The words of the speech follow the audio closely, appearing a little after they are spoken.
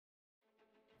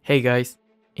Hey guys,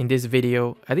 in this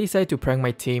video I decided to prank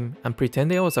my team and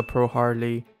pretend I was a pro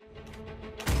Harley.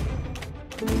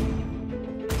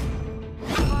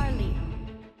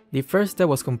 The first step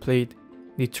was complete.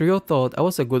 The trio thought I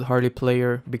was a good Harley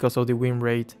player because of the win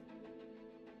rate.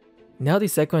 Now the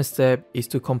second step is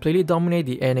to completely dominate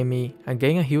the enemy and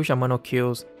gain a huge amount of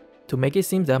kills to make it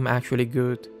seem that I'm actually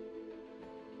good.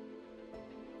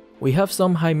 We have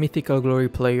some high mythical glory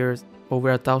players, over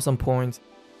 1000 points.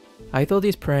 I thought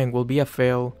this prank will be a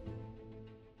fail.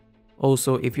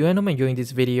 Also, if you end up enjoying this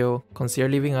video, consider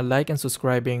leaving a like and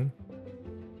subscribing.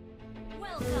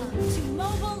 Welcome to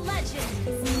Mobile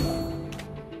Legends!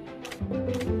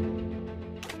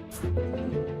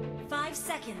 5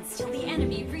 seconds till the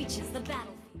enemy reaches the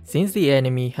battlefield. Since the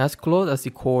enemy has Claude as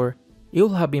the core, it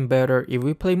would have been better if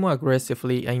we play more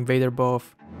aggressively and invader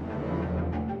buff.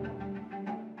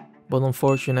 But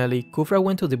unfortunately, Kufra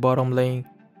went to the bottom lane,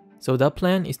 so that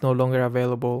plan is no longer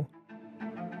available.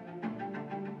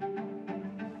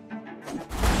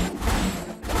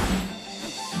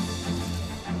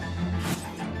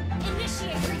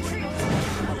 Initiate retreat!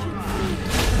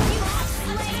 You have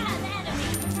slain an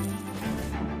enemy!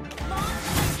 Launch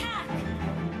attack!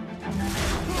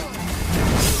 You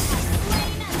have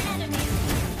slain an enemy!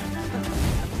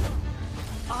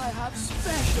 I have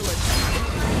special attack.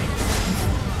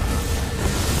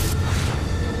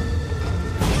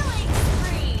 Killing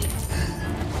spree!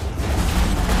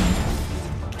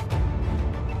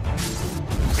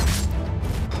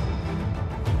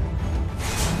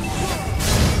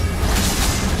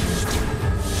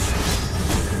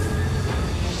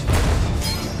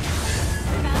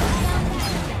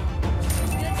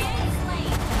 Good game,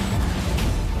 Slane!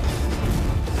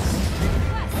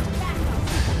 Request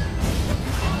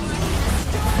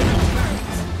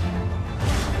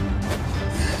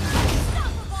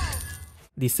backup!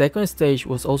 The second stage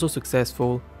was also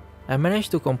successful. I managed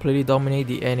to completely dominate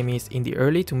the enemies in the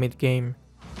early to mid game.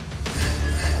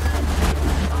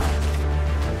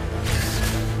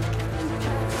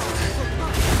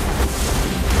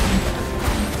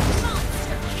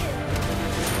 Monster kill!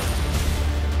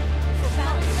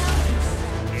 Balance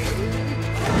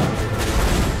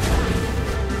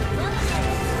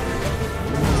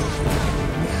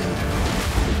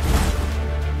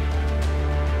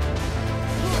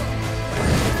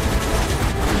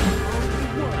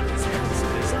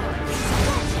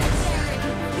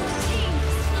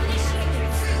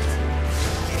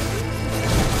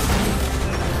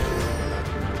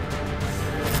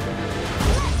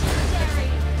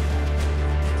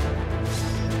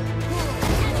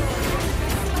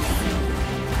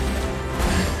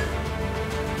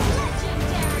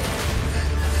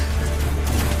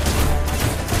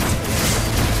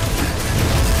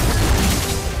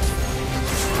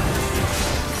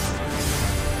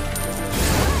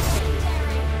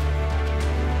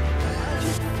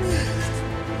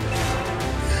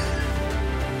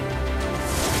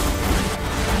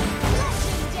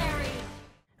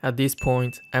At this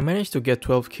point, I managed to get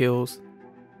 12 kills.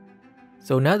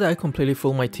 So now that I completely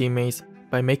fooled my teammates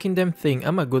by making them think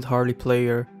I'm a good Harley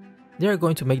player, they are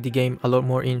going to make the game a lot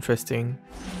more interesting.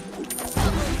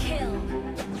 double kill!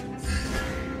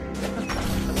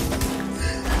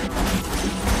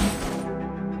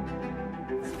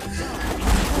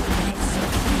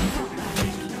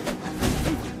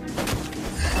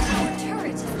 Our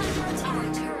turret is under attack. Our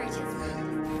turret is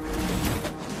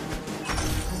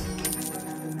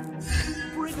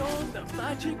Bring on the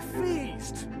magic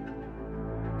feast.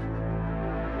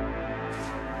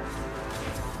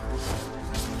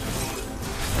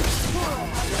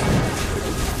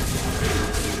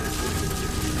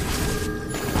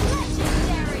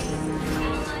 legendary!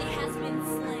 Ally has been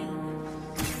slain.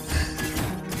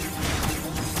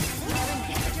 Our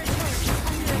inhibitor turret is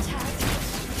under attack.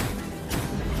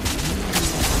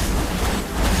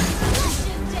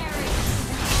 Legendary!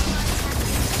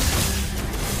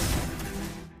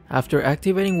 After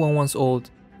activating 1-1's ult,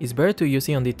 it's better to use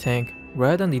it on the tank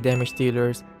rather than the damage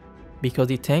dealers, because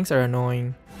the tanks are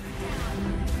annoying.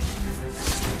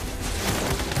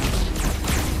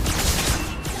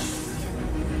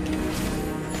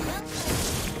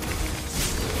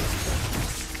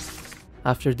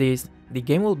 After this, the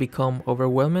game will become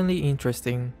overwhelmingly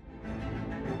interesting.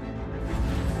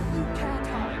 You can't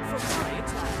hide from my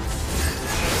attacks.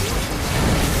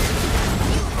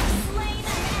 You have slain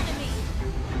an enemy!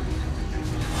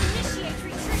 Initiate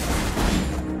retreat!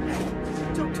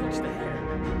 Don't touch the hair.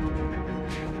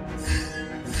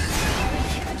 Our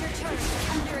inhibitor turret is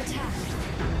under attack.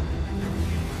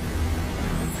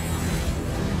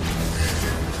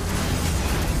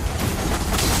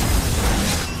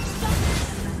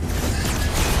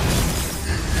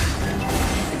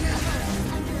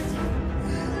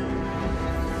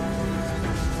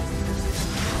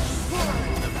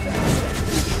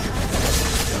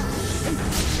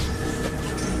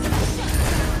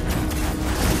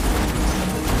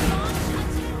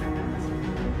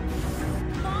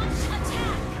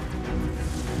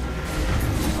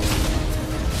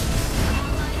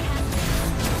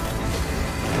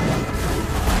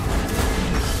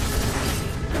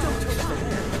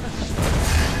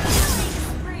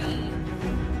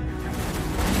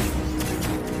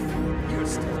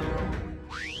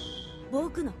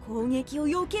 攻撃を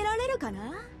避けられるか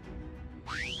な。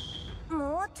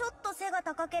もうちょっと背が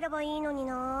高ければいいのに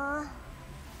な。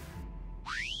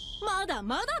まだ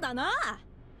まだだな。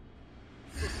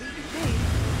Ally has been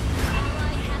slain.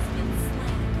 Enemy has been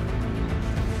slain.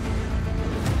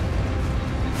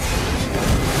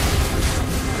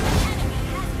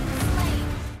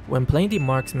 When playing the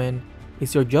marksman,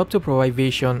 it's your job to provide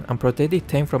vision and protect the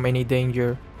tank from any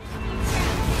danger.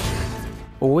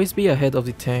 Always be ahead of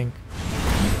the tank.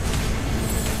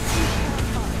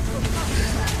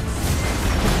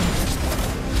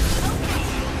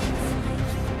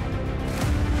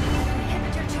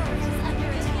 Inhibitor turret is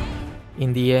under attack.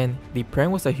 In the end, the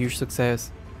prank was a huge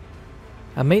success.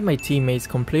 I made my teammates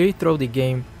completely throw the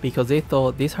game because they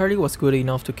thought this Harley was good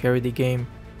enough to carry the game.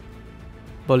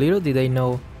 But little did they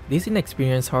know, this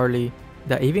inexperienced Harley,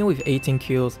 that even with 18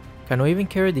 kills, cannot even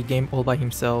carry the game all by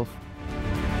himself.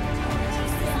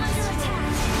 He's still under attack.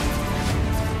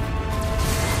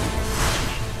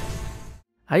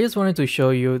 I just wanted to show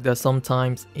you that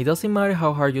sometimes it doesn't matter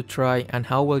how hard you try and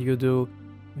how well you do,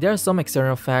 there are some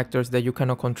external factors that you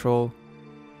cannot control.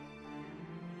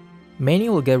 Many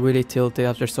will get really tilted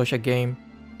after such a game,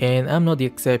 and I'm not the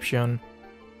exception.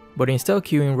 But instead of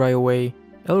queuing right away,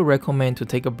 I would recommend to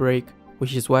take a break,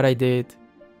 which is what I did.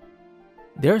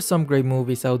 There are some great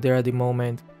movies out there at the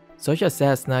moment, such as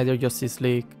Zack Snyder's Justice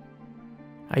League.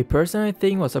 I personally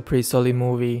think it was a pretty solid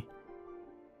movie.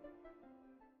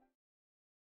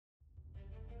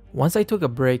 Once I took a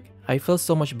break, I felt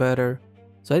so much better,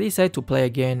 so I decided to play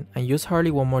again and use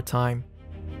Harley one more time.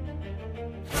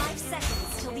 5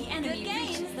 seconds till the enemy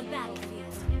reaches the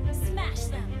battlefield. Smash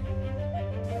them.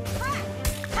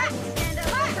 First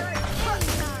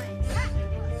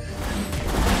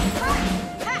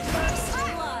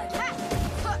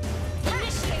blood.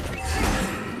 Initiate retreat.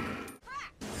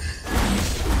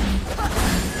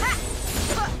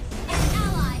 An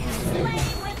ally has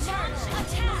slain with launch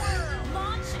attack.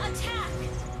 Launch attack.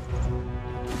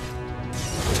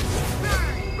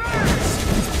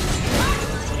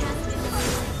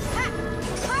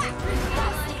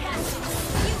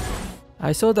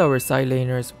 I saw that our side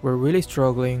laners were really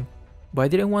struggling, but I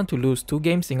didn't want to lose 2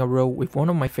 games in a row with one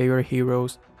of my favorite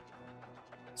heroes.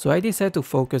 So I decided to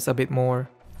focus a bit more.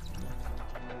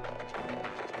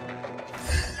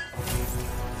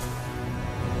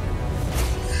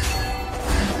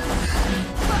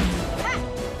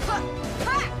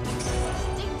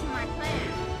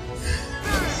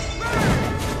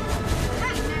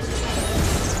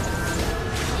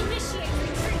 Initiate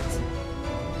retreat.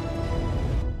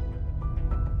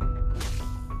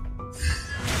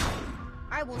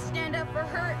 I will stand up for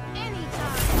her anytime.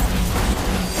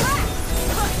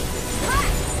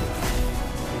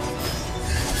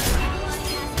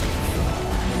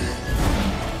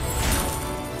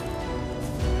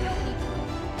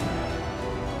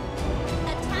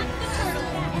 Attack the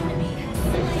turtle. Enemy has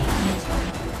slain the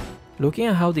turtle. Looking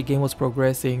at how the game was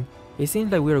progressing, it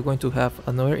seemed like we were going to have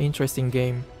another interesting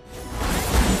game.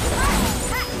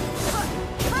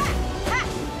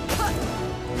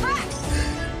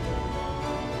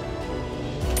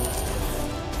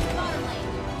 Harley,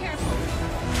 careful.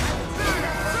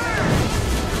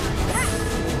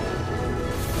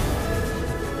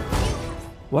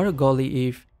 What a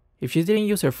golly if she didn't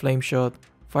use her flame shot,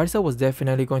 Farsa was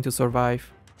definitely going to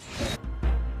survive.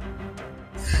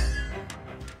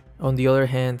 On the other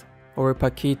hand, our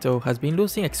Paquito has been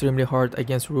losing extremely hard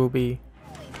against Ruby.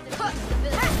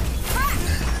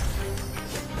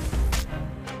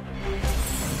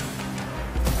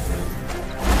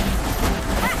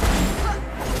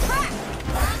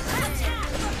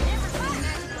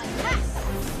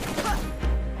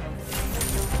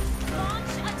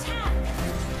 Launch attack.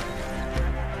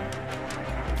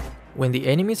 When the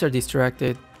enemies are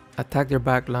distracted, attack their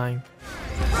backline.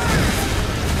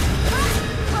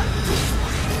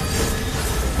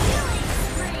 Killing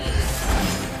spree.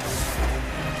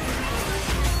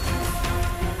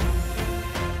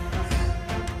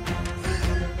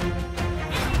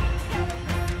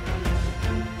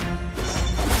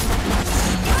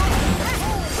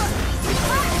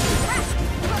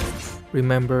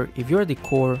 Remember, if you are the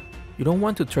core, you don't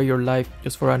want to trade your life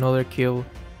just for another kill.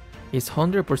 It's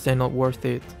 100% not worth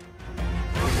it.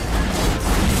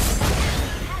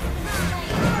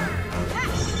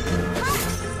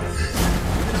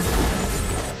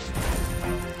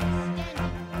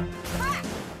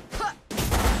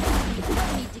 No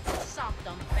need to get soft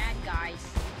on bad guys.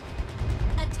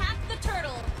 Attack the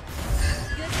turtle.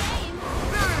 Good game.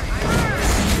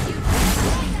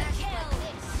 Kill.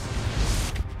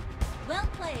 Well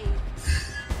played.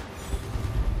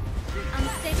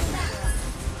 Unstable network.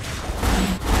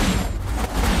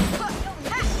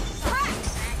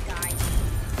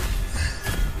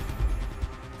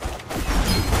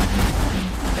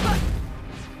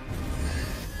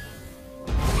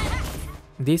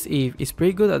 This Eve is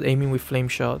pretty good at aiming with Flame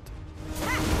Shot.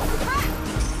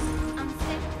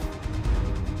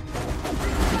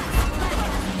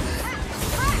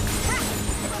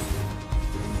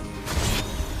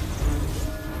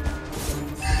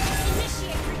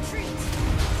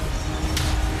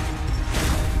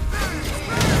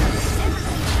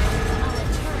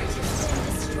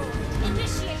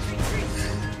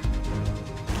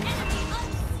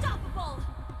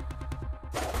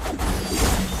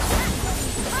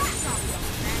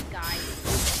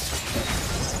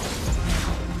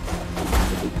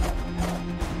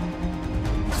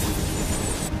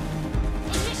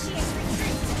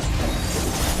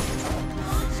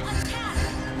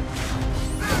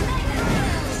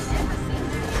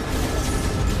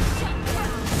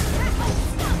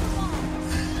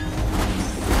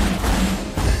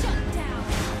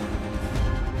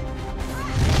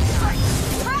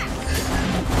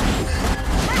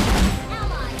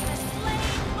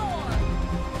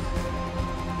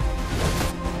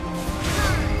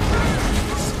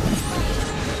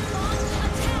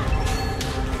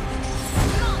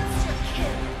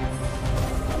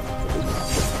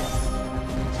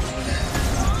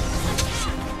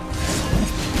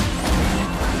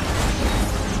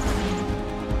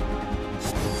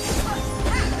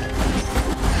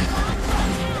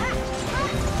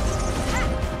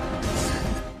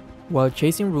 While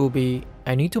chasing Ruby,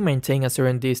 I need to maintain a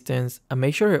certain distance and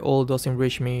make sure her ult doesn't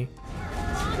reach me.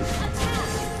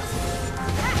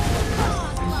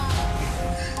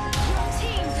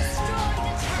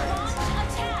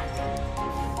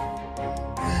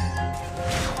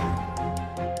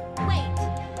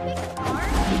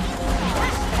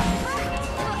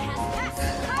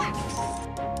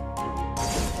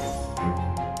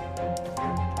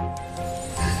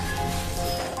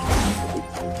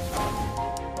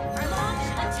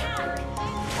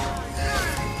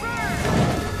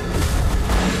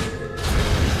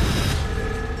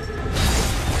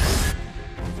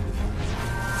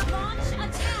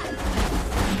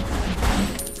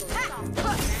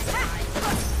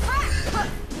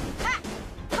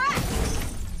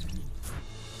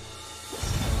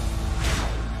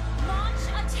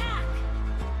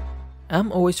 I'm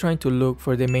always trying to look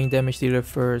for the main damage dealer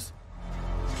first.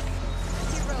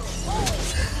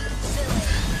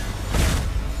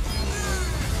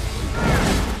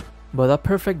 But that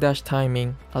perfect dash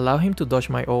timing allowed him to dodge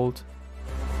my ult.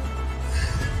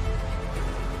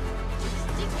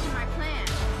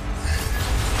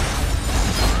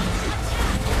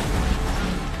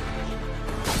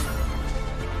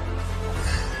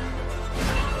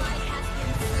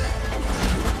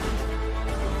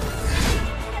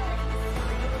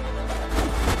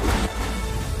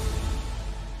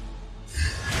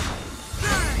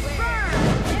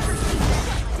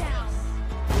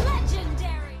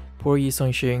 Poor Yi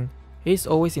Sun-Shin, he's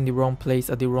always in the wrong place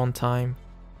at the wrong time.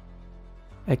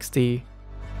 XD.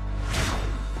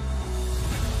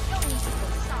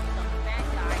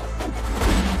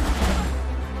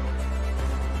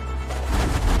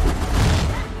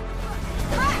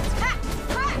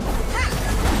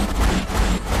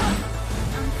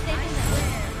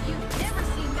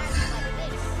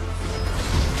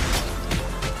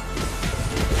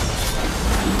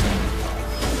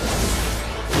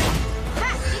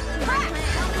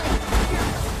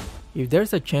 If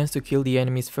there's a chance to kill the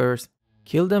enemies first,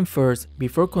 kill them first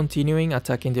before continuing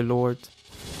attacking the Lord.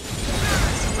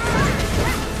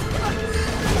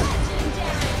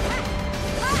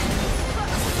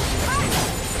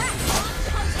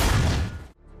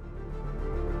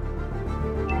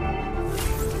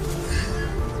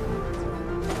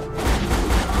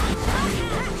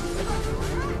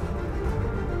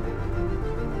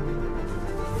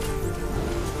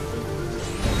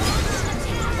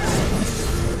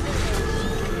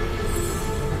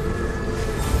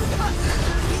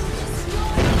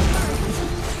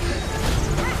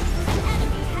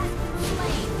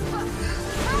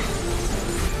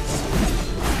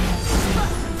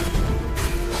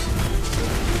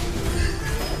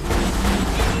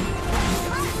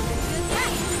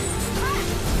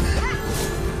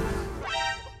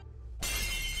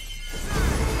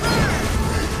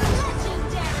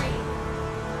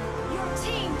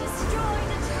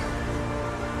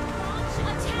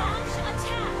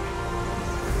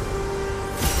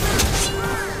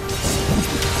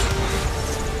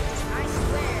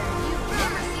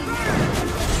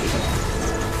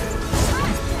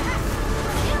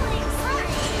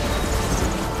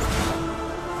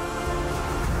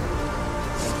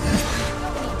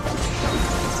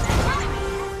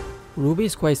 Ruby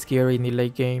is quite scary in the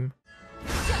late game.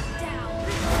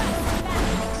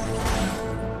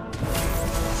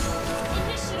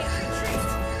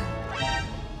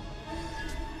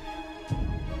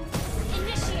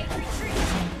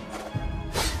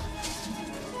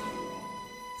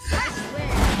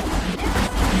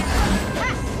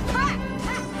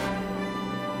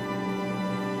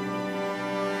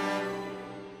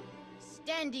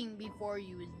 Standing before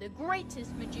you is the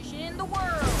greatest magician in the world.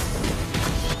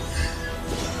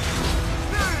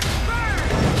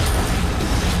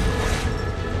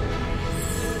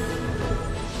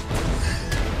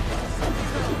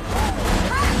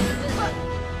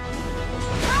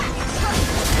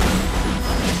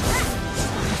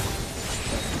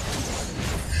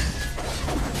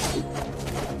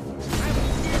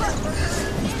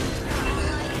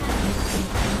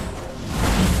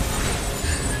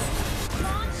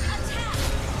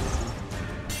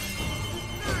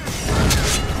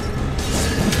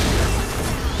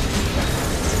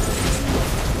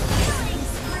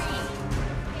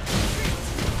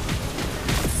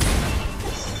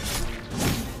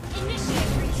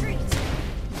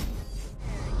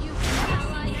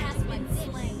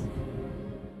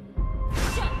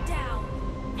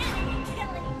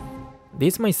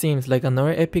 This might seem like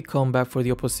another epic comeback for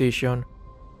the opposition,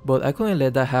 but I couldn't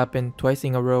let that happen twice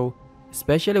in a row,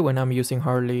 especially when I'm using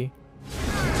Harley.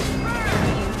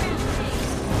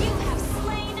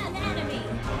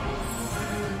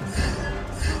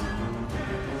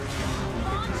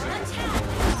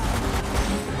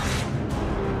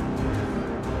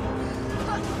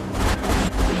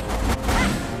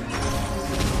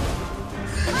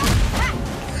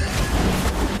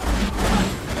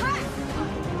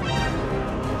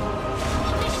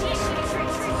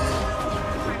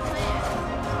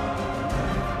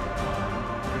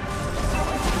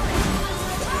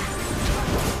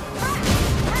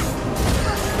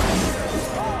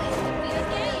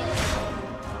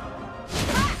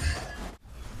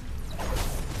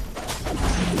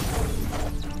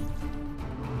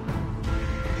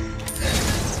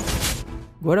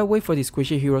 Gotta wait for the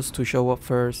squishy heroes to show up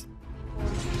first.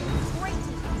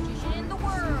 Greatest magician in the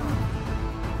world.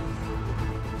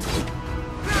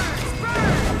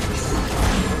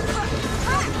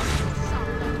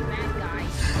 Soft on the bad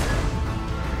guys.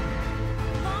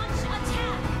 Launch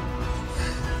attack.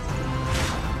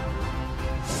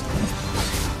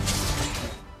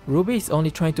 Ruby is only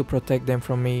trying to protect them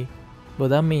from me, but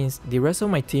that means the rest of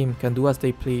my team can do as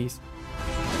they please.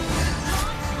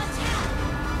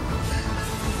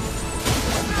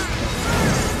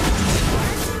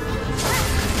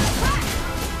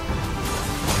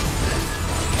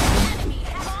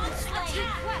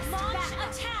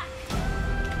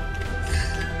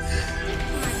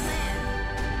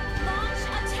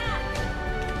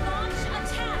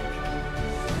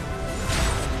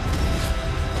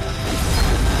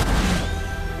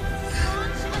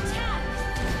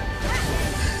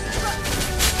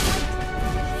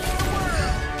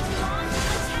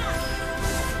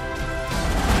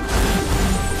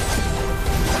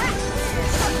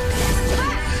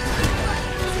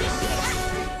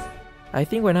 I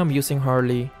think when I'm using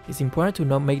Harley, it's important to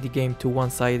not make the game too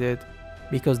one-sided,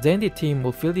 because then the team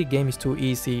will feel the game is too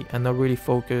easy and not really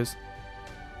focused.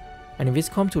 And if it's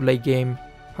come to late game,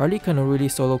 Harley cannot really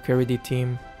solo carry the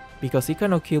team, because he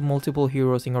cannot kill multiple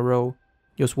heroes in a row,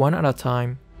 just one at a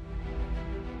time.